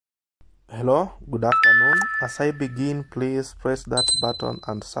Hello, good afternoon. As I begin, please press that button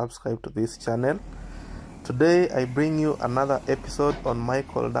and subscribe to this channel. Today I bring you another episode on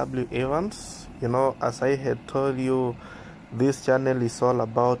Michael W. Evans. As I had told you, this channel is all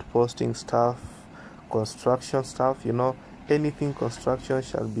about posting stuff, construction stuff, anything construction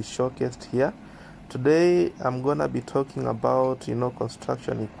shall be showcased here. Today I'm gonna be talking about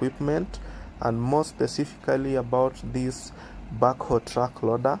construction equipment, and more specifically about this backhoe truck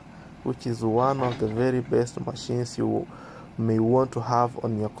loader, which is one of the very best machines you may want to have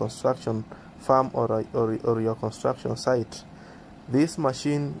on your construction farm or your construction site. This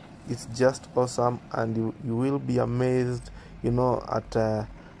machine is just awesome, and you will be amazed at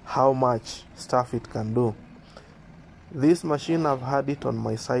how much stuff it can do. This machine, I've had it on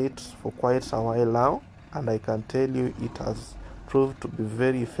my site for quite a while now, and I can tell you it has proved to be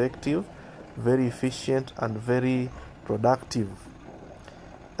very effective, very efficient, and very productive.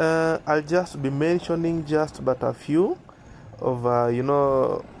 I'll just be mentioning just but a few of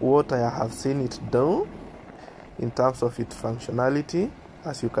what I have seen it do in terms of its functionality.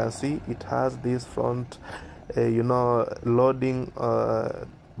 As you can see, it has this front loading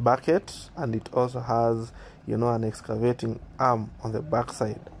bucket, and it also has an excavating arm on the back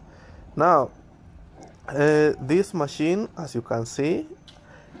side. Now this machine, as you can see,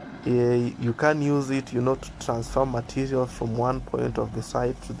 you can use it to transfer materials from one point of the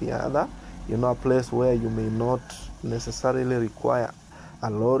site to the other, a place where you may not necessarily require a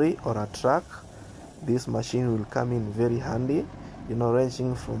lorry or a truck. This machine will come in very handy,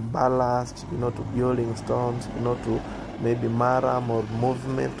 ranging from ballast to building stones, to maybe maram or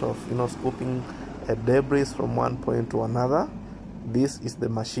movement of scooping debris from one point to another. This is the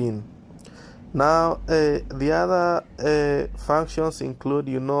machine. Now the other functions include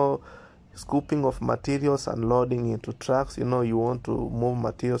scooping of materials and loading into trucks. You want to move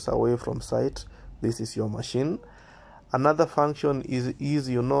materials away from site, this is your machine. Another function is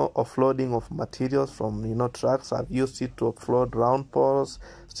offloading of materials from trucks. I've used it to offload round poles,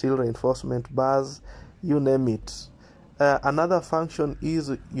 steel reinforcement bars, you name it. Another function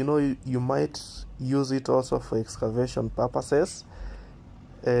is you might use it also for excavation purposes.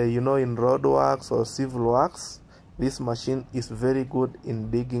 In road works or civil works. This machine is very good in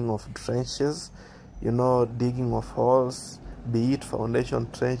digging of trenches, digging of holes, be it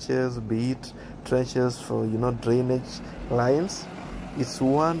foundation trenches, be it trenches for drainage lines. It's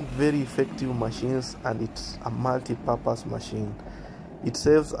one very effective machine, and it's a multi-purpose machine. It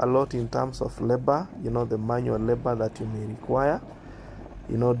saves a lot in terms of labor, the manual labor that you may require.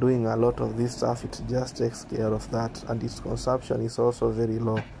 Doing a lot of this stuff, it just takes care of that, and its consumption is also very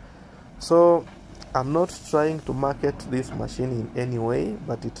low. So I'm not trying to market this machine in any way,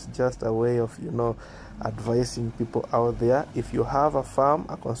 but it's just a way of advising people out there. If you have a farm,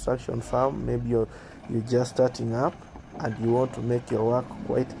 a construction farm, maybe you're just starting up and you want to make your work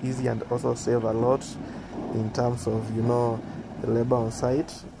quite easy and also save a lot in terms of the labor on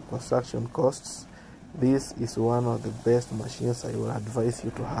site, construction costs, this is one of the best machines I would advise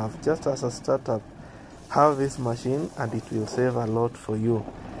you to have. Just as a startup, have this machine and it will save a lot for you.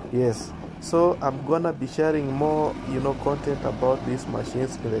 Yes, so I'm gonna be sharing more content about these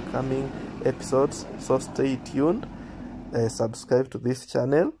machines in the coming episodes, so stay tuned. Subscribe to this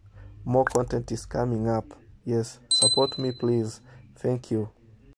channel, more content is coming up. Yes, support me please. Thank you.